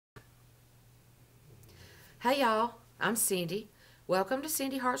Hey y'all, I'm Cindy. Welcome to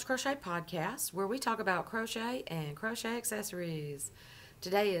Cindy Hart's Crochet Podcast, where we talk about crochet and crochet accessories.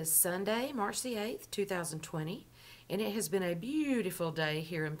 Today is Sunday, March the 8th, 2020, and it has been a beautiful day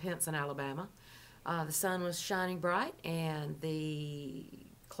here in Pinson, Alabama. The sun was shining bright and the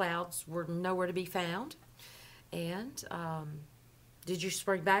clouds were nowhere to be found. And did you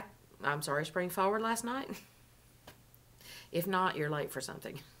spring forward last night? If not, you're late for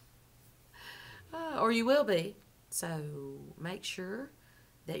something. Or you will be. So make sure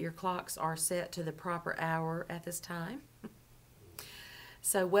that your clocks are set to the proper hour at this time.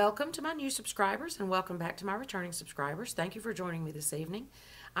 So welcome to my new subscribers and welcome back to my returning subscribers. Thank you for joining me this evening.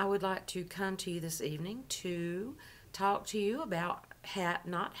 I would like to come to you this evening to talk to you about Hat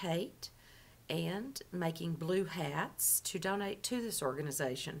Not Hate and making blue hats to donate to this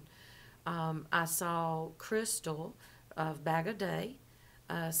organization. I saw Crystal of Bag a Day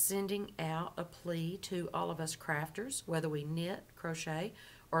sending out a plea to all of us crafters, whether we knit, crochet,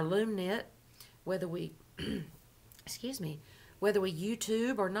 or loom knit, whether we, whether we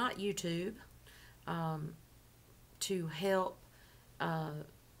YouTube or not YouTube, to help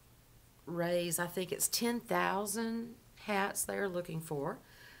raise, I think it's 10,000 hats they're looking for.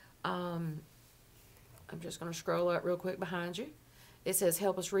 I'm just going to scroll up real quick behind you. It says,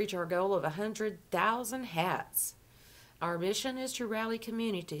 help us reach our goal of 100,000 hats. Our mission is to rally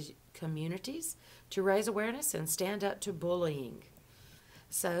communities to raise awareness and stand up to bullying.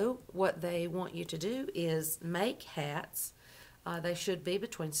 So what they want you to do is make hats. They should be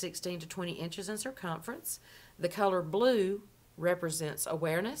between 16 to 20 inches in circumference. The color blue represents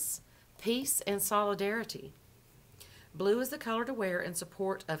awareness, peace, and solidarity. Blue is the color to wear in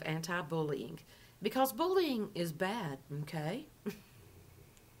support of anti-bullying, because bullying is bad, okay?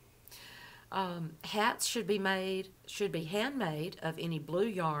 Hats should be handmade of any blue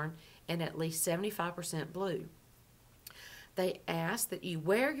yarn and at least 75% blue. They ask that you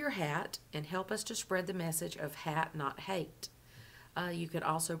wear your hat and help us to spread the message of Hat Not Hate. You could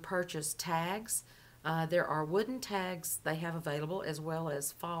also purchase tags. There are wooden tags they have available, as well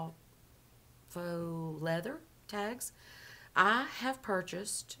as faux leather tags. I have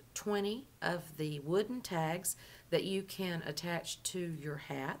purchased 20 of the wooden tags that you can attach to your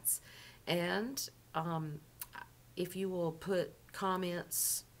hats. And if you will put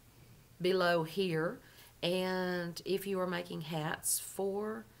comments below here, and if you are making hats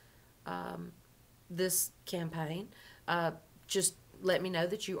for this campaign, just let me know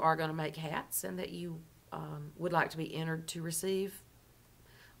that you are going to make hats and that you would like to be entered to receive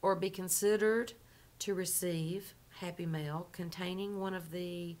or be considered to receive Happy Mail containing one of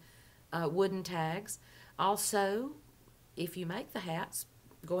the wooden tags. Also, if you make the hats,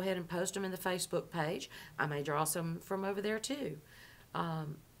 go ahead and post them in the Facebook page. I may draw some from over there too.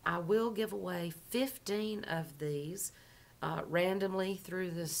 I will give away 15 of these randomly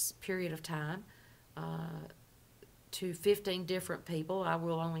through this period of time to 15 different people. I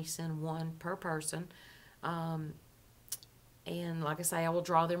will only send one per person. And like I say, I will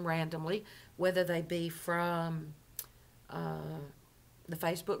draw them randomly, whether they be from the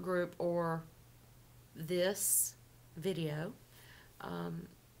Facebook group or this video.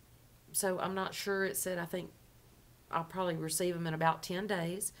 So I'm not sure. It said, I think I'll probably receive them in about 10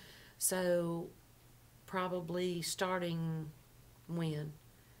 days. So probably starting when?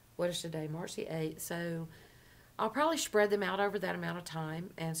 What is today? March the 8th. So I'll probably spread them out over that amount of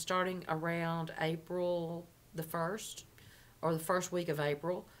time, and starting around April the 1st or the first week of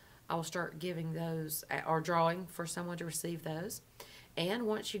April, I will start giving those or drawing for someone to receive those. And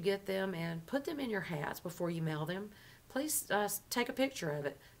once you get them and put them in your hats before you mail them, please take a picture of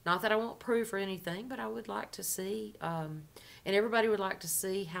it. Not that I want proof or anything, but I would like to see, and everybody would like to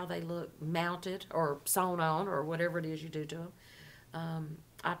see how they look mounted or sewn on or whatever it is you do to them.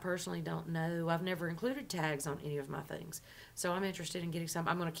 I personally don't know. I've never included tags on any of my things. So I'm interested in getting some.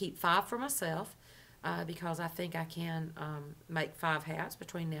 I'm going to keep 5 for myself because I think I can make 5 hats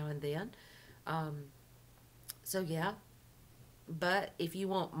between now and then. So yeah. But if you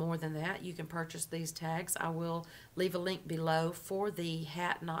want more than that, you can purchase these tags. I will leave a link below for the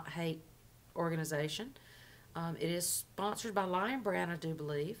Hat Not Hate organization. It is sponsored by Lion Brand, I do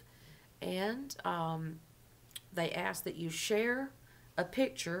believe. And they ask that you share a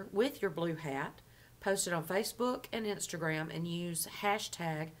picture with your blue hat, post it on Facebook and Instagram, and use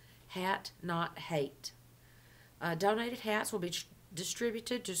hashtag HatNotHate. Donated hats will be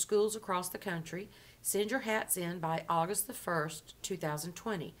distributed to schools across the country. Send your hats in by August the 1st,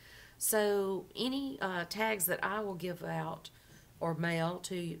 2020. So any tags that I will give out or mail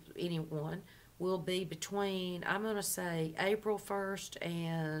to anyone will be between, I'm going to say, April 1st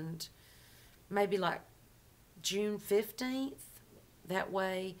and maybe like June 15th. That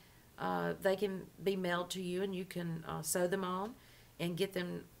way they can be mailed to you and you can sew them on and get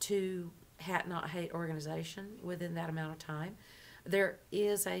them to Hat Not Hate organization within that amount of time. There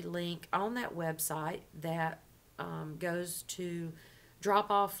is a link on that website that goes to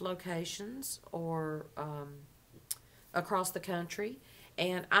drop-off locations or across the country.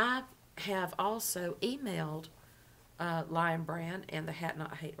 And I have also emailed Lion Brand and the Hat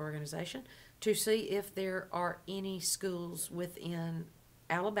Not Hate organization to see if there are any schools within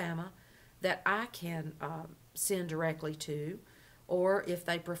Alabama that I can send directly to, or if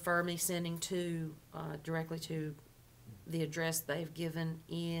they prefer me sending to directly to the address they've given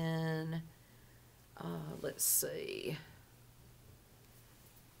in, let's see,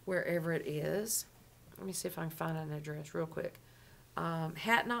 wherever it is. Let me see if I can find an address real quick.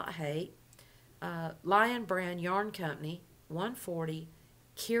 Hat Not Hate, Lion Brand Yarn Company, 140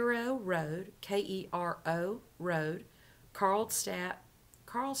 Kero Road, Kero Road, Carlstadt,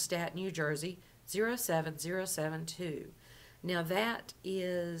 New Jersey, 07072. Now that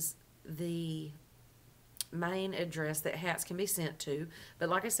is the main address that hats can be sent to, but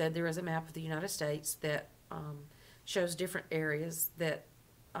like I said, there is a map of the United States that shows different areas that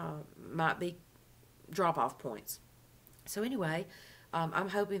might be drop-off points. So anyway, I'm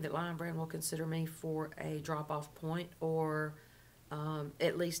hoping that Lion Brand will consider me for a drop-off point, or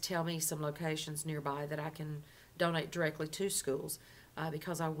at least tell me some locations nearby that I can donate directly to schools,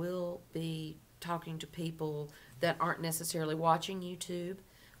 because I will be talking to people that aren't necessarily watching YouTube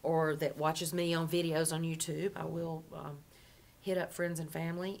or that watches me on videos on YouTube. I will hit up friends and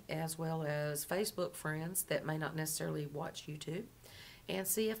family as well as Facebook friends that may not necessarily watch YouTube and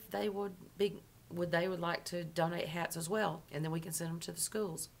see if they would like to donate hats as well, and then we can send them to the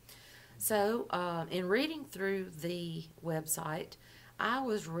schools. So in reading through the website, I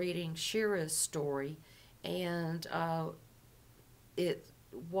was reading Shira's story, and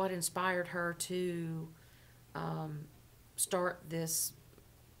what inspired her to start this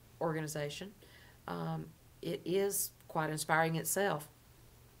organization. It is quite inspiring itself.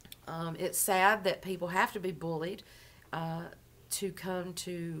 It's sad that people have to be bullied to come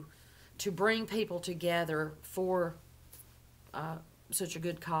to bring people together for such a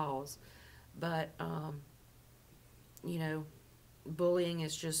good cause. But, you know, bullying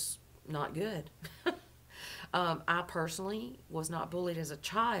is just not good. I personally was not bullied as a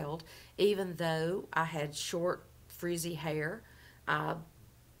child, even though I had short, frizzy hair. I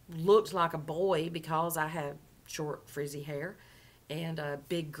looked like a boy because I had short, frizzy hair and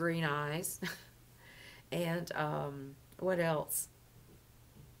big green eyes. And what else?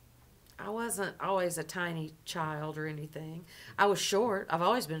 I wasn't always a tiny child or anything. I was short. I've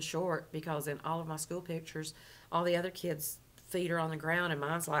always been short because in all of my school pictures, all the other kids' feet are on the ground and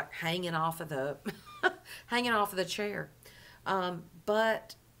mine's like hanging off of the hanging off of the chair.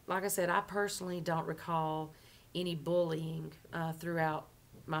 But like I said, I personally don't recall any bullying throughout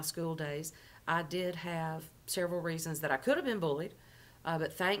my school days. I did have several reasons that I could have been bullied,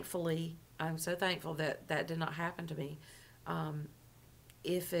 but thankfully, I'm so thankful that that did not happen to me.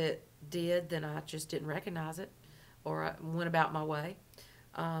 If it did, then I just didn't recognize it, or I went about my way.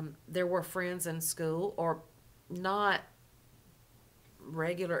 There were friends in school, or not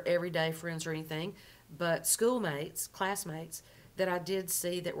regular everyday friends or anything, but schoolmates, classmates, that I did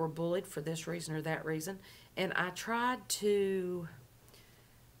see that were bullied for this reason or that reason. And I tried to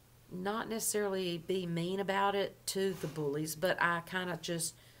not necessarily be mean about it to the bullies, but I kind of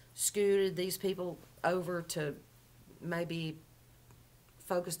just scooted these people over to maybe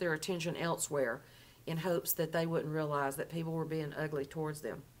focus their attention elsewhere in hopes that they wouldn't realize that people were being ugly towards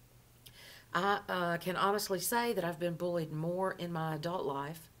them. I can honestly say that I've been bullied more in my adult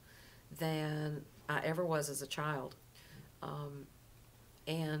life than I ever was as a child.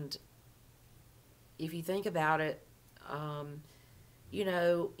 And if you think about it, you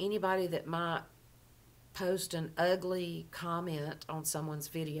know, anybody that might post an ugly comment on someone's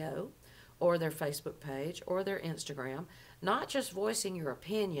video or their Facebook page or their Instagram, not just voicing your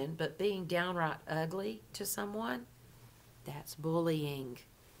opinion, but being downright ugly to someone, that's bullying.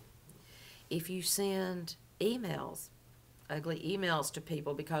 If you send emails, ugly emails to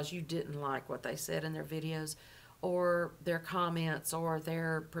people because you didn't like what they said in their videos or their comments or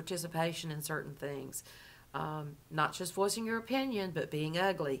their participation in certain things, not just voicing your opinion, but being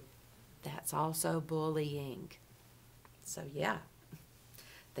ugly, that's also bullying. So yeah,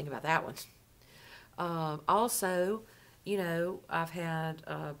 think about that one. Also, you know, I've had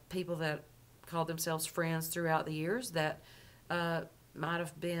people that called themselves friends throughout the years that might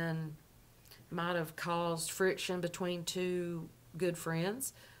have caused friction between two good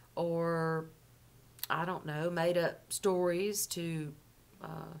friends, or I don't know, made up stories to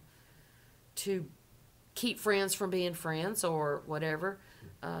keep friends from being friends or whatever,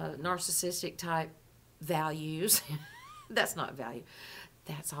 narcissistic type values. That's not value.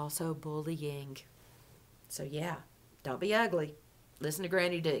 That's also bullying. So yeah, don't be ugly. Listen to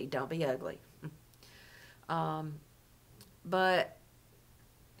Granny D. Don't be ugly. But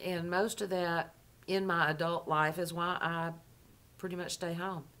and most of that in my adult life is why I pretty much stay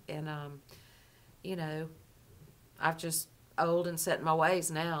home. And you know, I've just old and set in my ways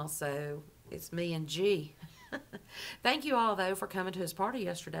now, so it's me and G. Thank you all, though, for coming to his party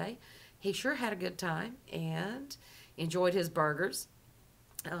yesterday. He sure had a good time and enjoyed his burgers.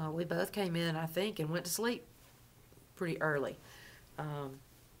 We both came in, I think, and went to sleep pretty early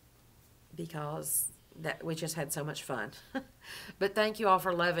because we just had so much fun. But thank you all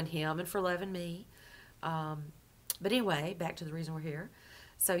for loving him and for loving me. But anyway, back to the reason we're here.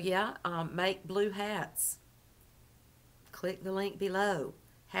 So yeah, make blue hats. Click the link below.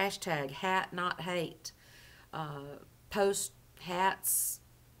 Hashtag hat not hate. Post hats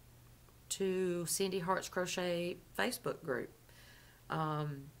to Cindy Hart's Crochet Facebook group. I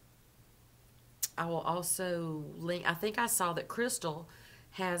will also link. I think I saw that Crystal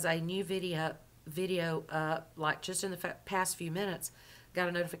has a new video up, like just in the past few minutes. Got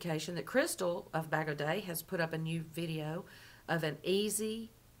a notification that Crystal of Bag O' Day has put up a new video of an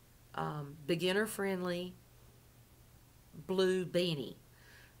easy, beginner-friendly blue beanie.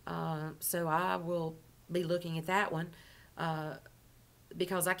 So I will be looking at that one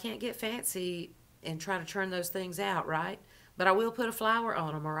because I can't get fancy and try to turn those things out, right? But I will put a flower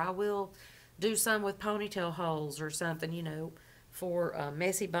on them, or I will do some with ponytail holes or something, you know, for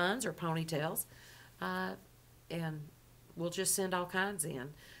messy buns or ponytails. And we'll just send all kinds in.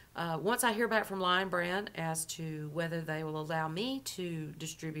 Once I hear back from Lion Brand as to whether they will allow me to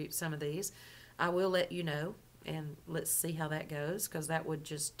distribute some of these, I will let you know, and let's see how that goes, because that would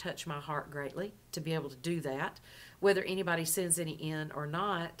just touch my heart greatly to be able to do that. Whether anybody sends any in or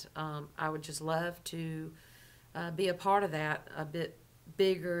not, I would just love to be a part of that a bit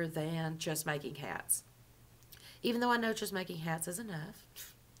bigger than just making hats. Even though I know just making hats is enough.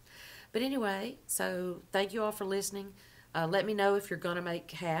 But anyway, so thank you all for listening. Let me know if you're going to make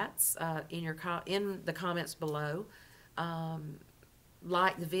hats in the comments below.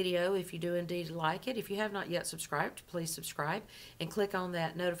 Like the video if you do indeed like it. If you have not yet subscribed, please subscribe and click on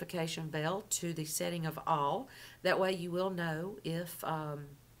that notification bell to the setting of all. That way you will know if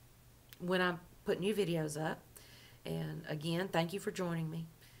when I put new videos up. And again, thank you for joining me.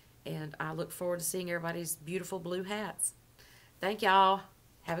 And I look forward to seeing everybody's beautiful blue hats. Thank y'all.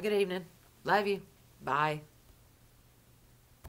 Have a good evening. Love you. Bye.